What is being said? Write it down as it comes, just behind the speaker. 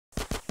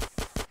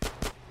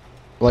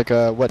Like,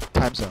 what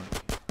time zone?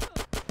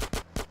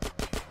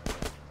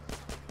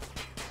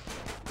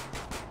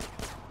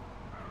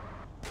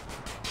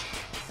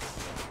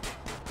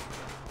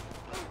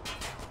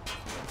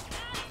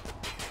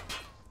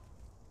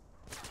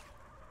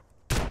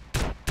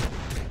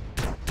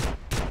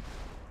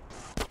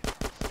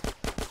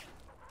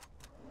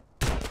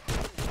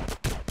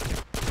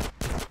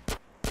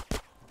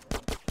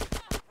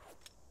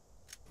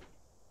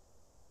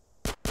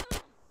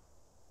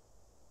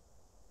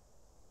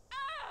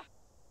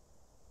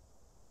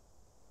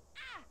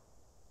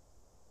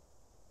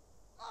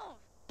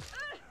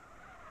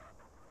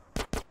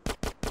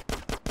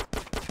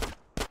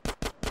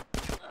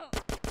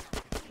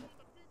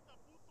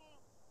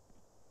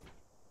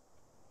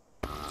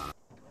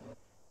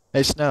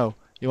 Hey, Snow,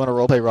 you want to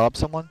roleplay rob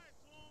someone?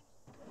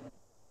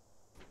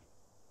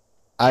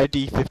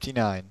 ID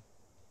 59.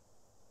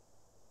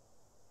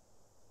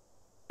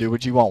 Do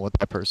what you want with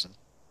that person.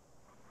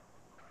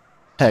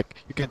 Heck,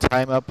 you can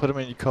tie him up, put him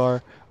in your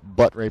car,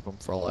 butt rape him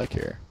for all I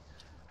care.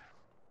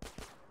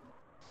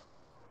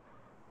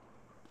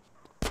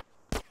 The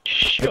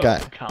Shut guy.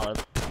 up,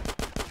 Caleb.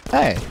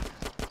 Hey,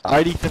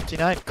 ID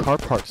 59 car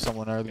parked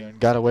someone earlier and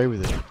got away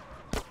with it.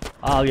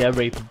 Oh yeah,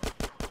 rape him.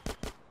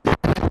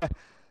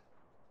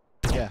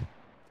 Yeah,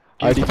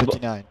 Give ID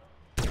 59.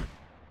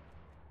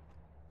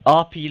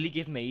 RP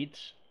give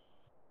maids.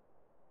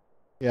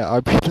 Yeah, I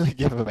repeatedly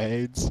give him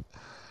AIDS.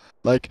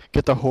 Like,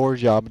 get the whore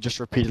job and just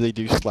repeatedly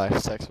do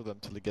slash sex with him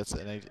till he gets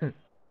an AIDS.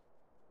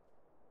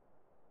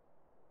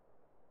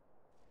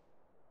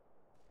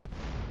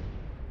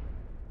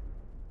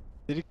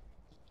 Did he?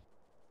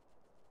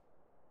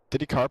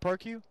 Did he car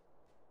park you?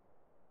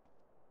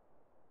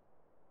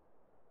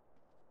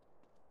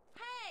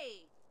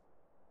 Hey!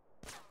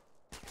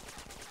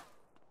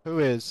 Who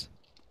is?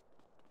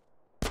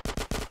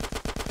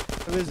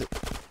 Who is it?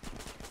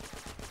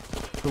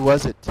 Who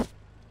was it?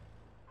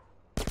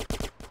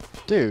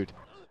 Dude,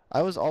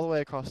 I was all the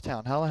way across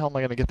town. How the hell am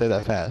I gonna get there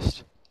that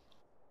fast?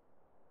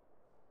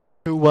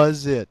 Who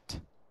was it?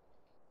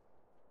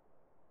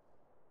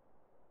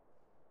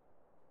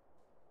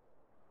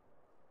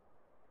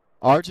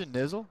 Arjun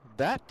Nizzle?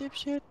 That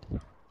dipshit?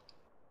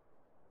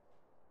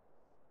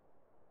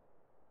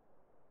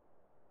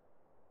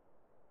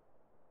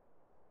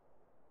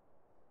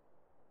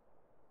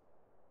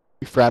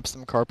 You fraps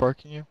them car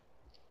parking you?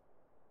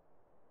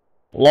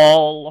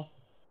 LOL.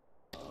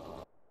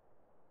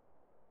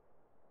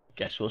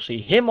 Guess we'll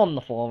see him on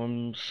the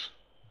forums.